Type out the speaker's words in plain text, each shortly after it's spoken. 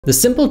The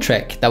simple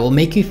trick that will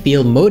make you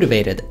feel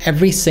motivated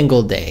every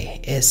single day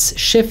is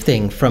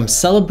shifting from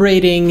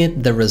celebrating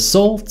the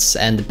results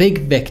and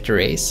big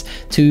victories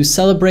to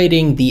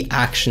celebrating the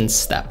action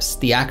steps,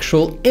 the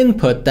actual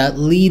input that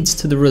leads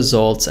to the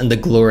results and the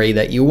glory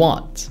that you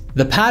want.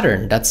 The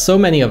pattern that so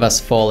many of us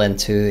fall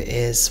into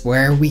is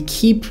where we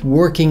keep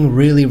working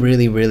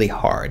really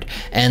hard,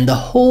 and the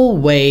whole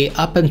way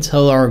up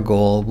until our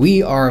goal,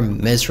 we are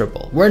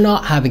miserable. We're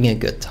not having a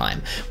good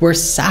time. We're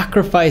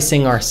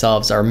sacrificing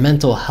ourselves, our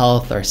mental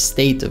health, our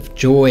state of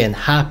joy and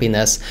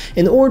happiness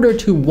in order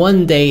to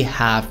one day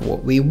have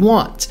what we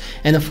want.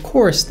 And of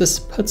course, this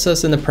puts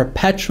us in a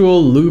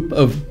perpetual loop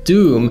of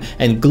doom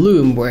and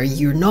gloom where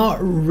you're not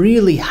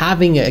really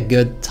having a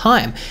good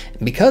time.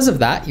 Because of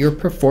that, your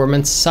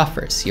performance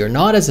suffers. You're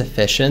not as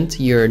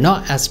efficient, you're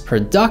not as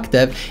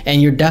productive,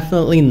 and you're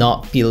definitely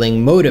not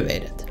feeling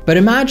motivated. But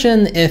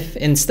imagine if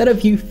instead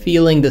of you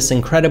feeling this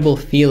incredible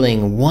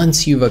feeling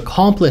once you've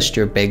accomplished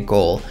your big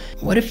goal,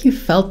 what if you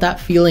felt that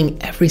feeling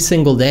every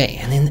single day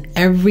and in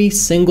every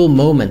single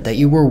moment that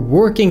you were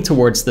working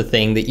towards the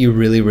thing that you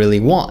really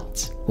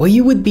want? Well,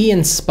 you would be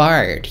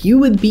inspired, you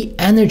would be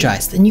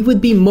energized, and you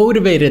would be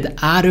motivated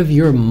out of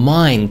your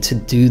mind to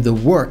do the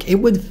work. It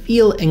would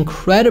feel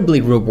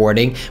incredibly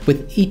rewarding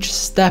with each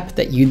step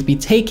that you'd be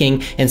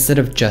taking instead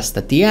of just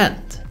at the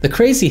end. The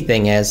crazy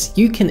thing is,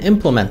 you can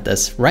implement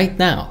this right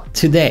now,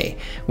 today.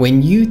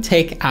 When you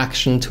take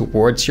action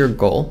towards your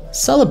goal,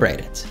 celebrate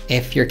it.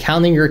 If you're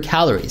counting your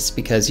calories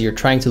because you're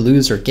trying to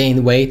lose or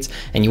gain weight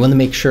and you want to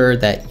make sure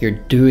that you're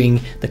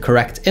doing the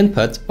correct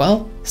input,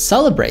 well,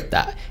 celebrate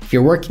that. If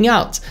you're working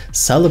out,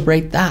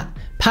 celebrate that.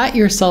 Pat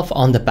yourself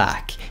on the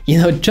back.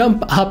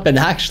 Jump up and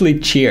actually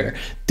cheer.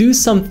 Do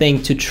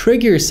something to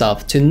trigger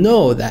yourself to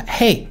know that,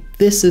 hey,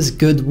 this is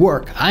good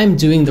work. I'm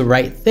doing the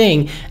right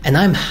thing and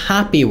I'm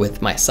happy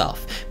with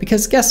myself.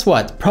 Because guess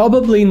what?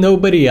 Probably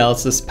nobody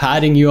else is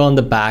patting you on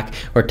the back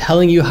or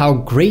telling you how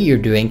great you're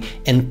doing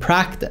in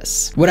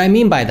practice. What I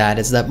mean by that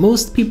is that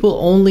most people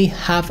only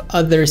have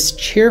others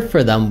cheer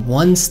for them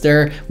once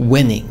they're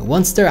winning,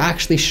 once they're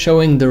actually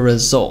showing the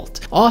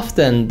result.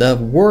 Often the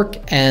work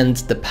and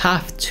the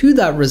path to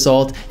that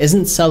result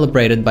isn't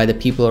celebrated by the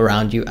people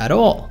around you at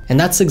all. And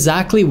that's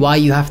exactly why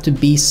you have to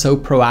be so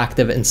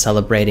proactive in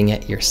celebrating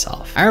it yourself.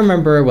 I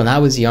remember when I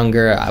was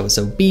younger, I was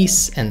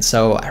obese, and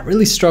so I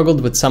really struggled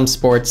with some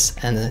sports,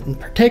 and in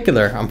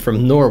particular, I'm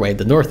from Norway,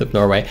 the north of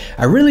Norway,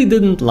 I really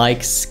didn't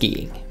like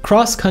skiing.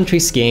 Cross-country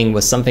skiing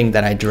was something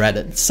that I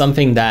dreaded,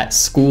 something that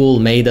school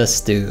made us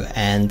do,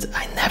 and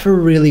I never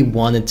really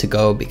wanted to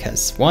go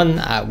because 1,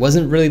 I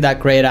wasn't really that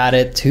great at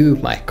it, 2,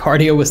 my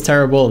cardio was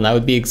terrible and I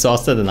would be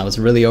exhausted and I was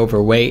really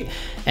overweight,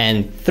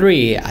 and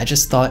 3, I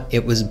just thought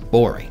it was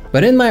boring.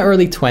 But in my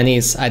early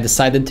 20s, I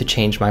decided to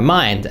change my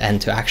mind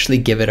and to actually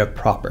give it a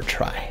proper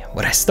try.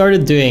 What I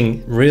started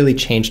doing really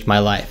changed my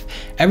life.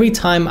 Every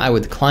time I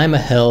would climb a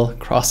hill,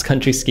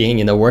 cross-country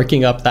skiing,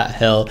 working up that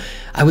hill,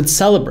 I would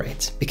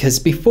celebrate, because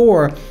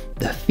before,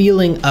 the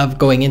feeling of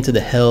going into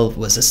the hill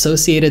was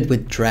associated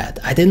with dread.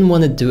 I didn't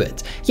want to do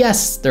it.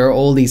 Yes, there are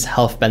all these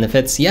health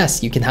benefits.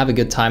 Yes, you can have a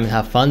good time and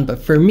have fun,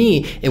 but for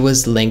me, it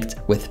was linked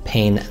with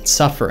pain and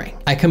suffering.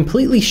 I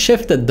completely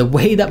shifted the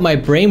way that my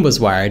brain was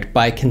wired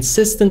by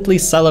consistently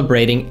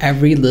celebrating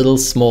every little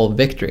small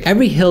victory.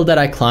 Every hill that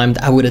I climbed,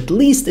 I would at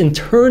least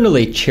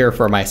internally cheer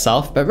for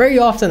myself, but very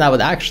often I would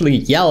actually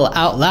yell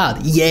out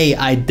loud, "Yay,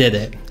 I did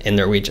it!" in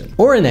Norwegian,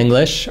 or in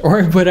English, or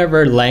in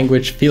whatever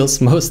language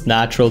feels most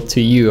natural to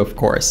you, of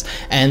course.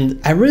 And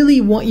I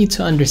really want you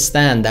to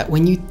understand that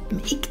when you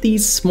make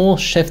these small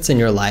shifts in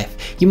your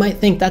life, you might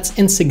think that's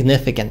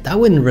insignificant, that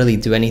wouldn't really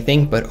do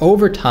anything, but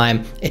over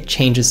time, it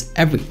changes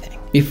everything.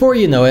 Before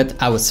you know it,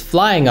 I was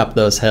flying up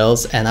those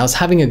hills and I was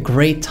having a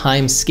great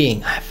time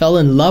skiing. I fell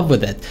in love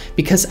with it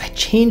because I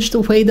changed the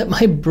way that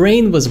my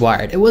brain was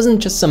wired. It wasn't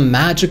just some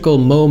magical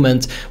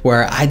moment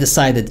where I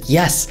decided,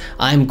 yes,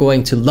 I'm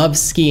going to love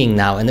skiing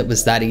now, and it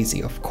was that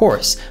easy, of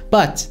course.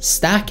 But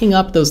stacking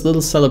up those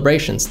little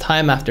celebrations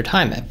time after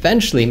time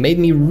eventually made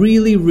me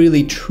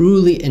really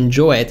truly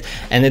enjoy it,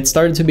 and it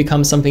started to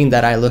become something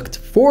that I looked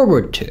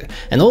forward to.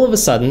 And all of a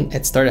sudden,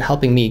 it started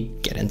helping me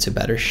get into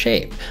better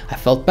shape. I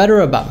felt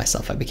better about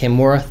myself. I became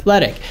more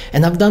athletic,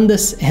 and I've done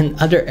this in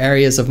other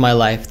areas of my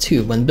life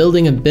too. When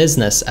building a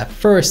business, at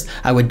first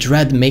I would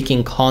dread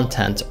making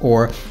content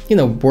or,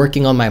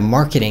 working on my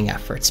marketing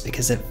efforts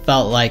because it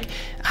felt like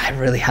I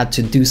really had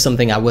to do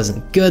something I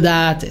wasn't good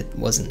at. It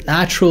wasn't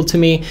natural to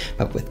me.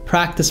 But with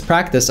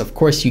practice, of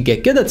course, you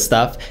get good at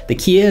stuff. The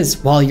key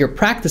is, while you're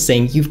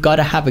practicing, you've got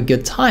to have a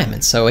good time.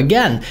 And so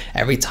again,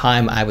 every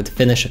time I would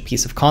finish a piece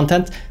piece of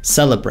content,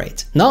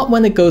 celebrate. Not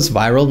when it goes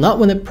viral, not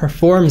when it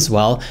performs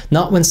well,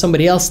 not when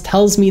somebody else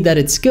tells me that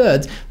it's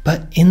good,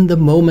 but in the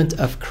moment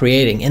of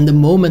creating, in the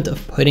moment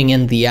of putting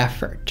in the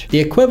effort. The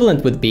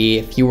equivalent would be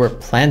if you were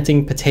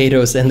planting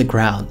potatoes in the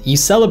ground. You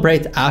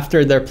celebrate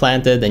after they're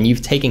planted and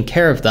you've taken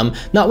care of them,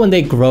 not when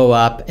they grow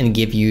up and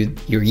give you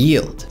your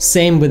yield.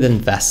 Same with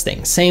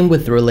investing, same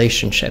with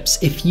relationships.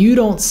 If you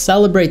don't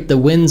celebrate the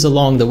wins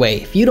along the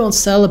way, if you don't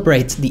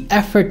celebrate the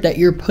effort that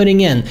you're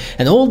putting in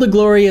and all the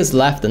glory is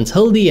left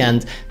until the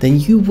end, then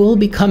you will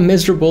become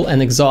miserable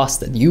and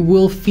exhausted. You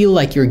will feel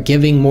like you're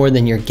giving more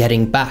than you're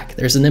getting back.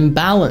 There's an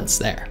imbalance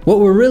there. What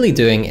we're really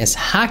doing is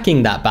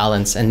hacking that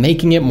balance and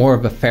making it more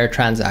of a fair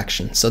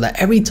transaction so that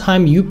every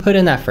time you put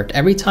in effort,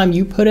 every time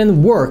you put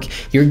in work,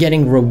 you're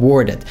getting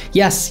rewarded.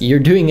 Yes, you're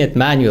doing it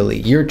manually,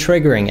 you're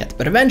triggering it,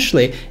 but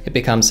eventually it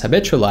becomes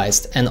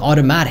habitualized and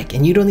automatic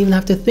and you don't even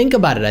have to think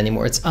about it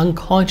anymore. It's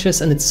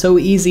unconscious and it's so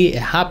easy.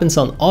 It happens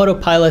on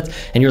autopilot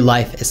and your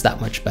life is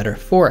that much better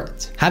for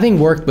it. Having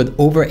worked with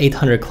over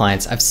 800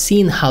 clients, I've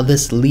seen how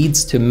this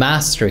leads to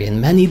mastery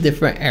in many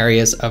different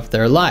areas of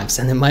their lives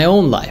and in my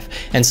own life.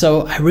 And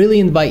so I really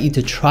invite you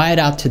to try it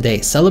out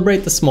today. Celebrate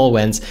the small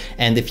wins.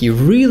 And if you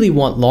really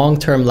want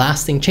long-term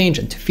lasting change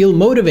and to feel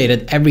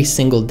motivated every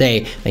single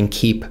day, then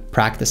keep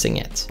practicing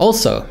it.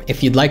 Also,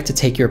 if you'd like to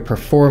take your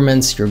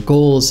performance, your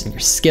goals, and your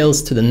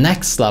skills to the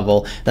next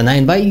level, then I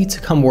invite you to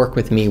come work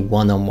with me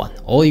one-on-one.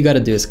 All you got to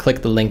do is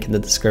click the link in the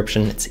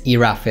description. It's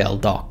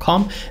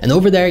erafael.com. And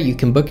over there, you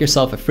can book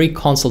yourself a free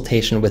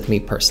consultation with me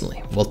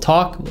personally. We'll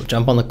talk, we'll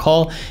jump on the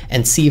call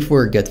and see if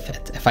we're a good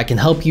fit. If I can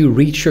help you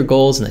reach your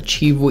goals and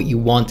achieve what you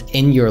want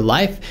in your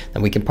life,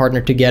 then we can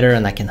partner together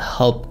and I can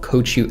help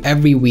coach you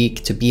every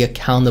week to be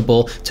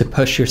accountable, to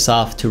push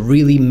yourself, to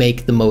really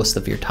make the most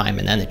of your time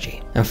and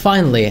energy. And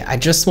finally, I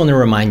just want to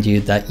remind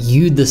you that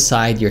you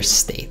decide your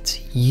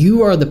state.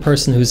 You are the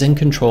person who's in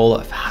control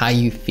of how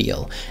you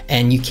feel,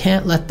 and you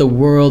can't let the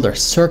world or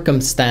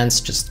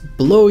circumstance just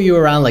blow you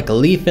around like a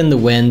leaf in the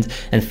wind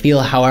and feel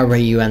however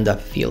you end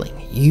up feeling.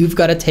 You've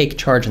got to take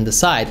charge and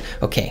decide,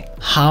 okay,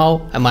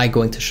 how am I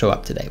going to show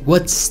up today?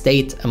 What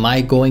state am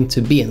I going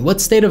to be in? What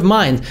state of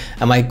mind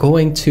am I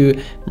going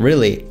to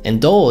really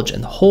indulge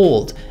and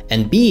hold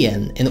and be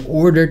in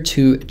order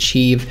to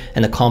achieve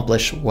and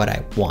accomplish what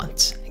I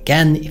want?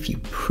 Again, if you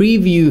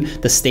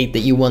preview the state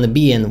that you want to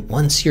be in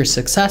once you're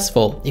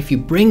successful, if you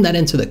bring that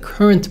into the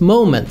current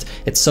moment,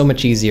 it's so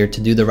much easier to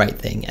do the right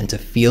thing and to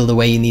feel the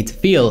way you need to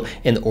feel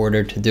in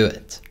order to do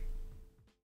it.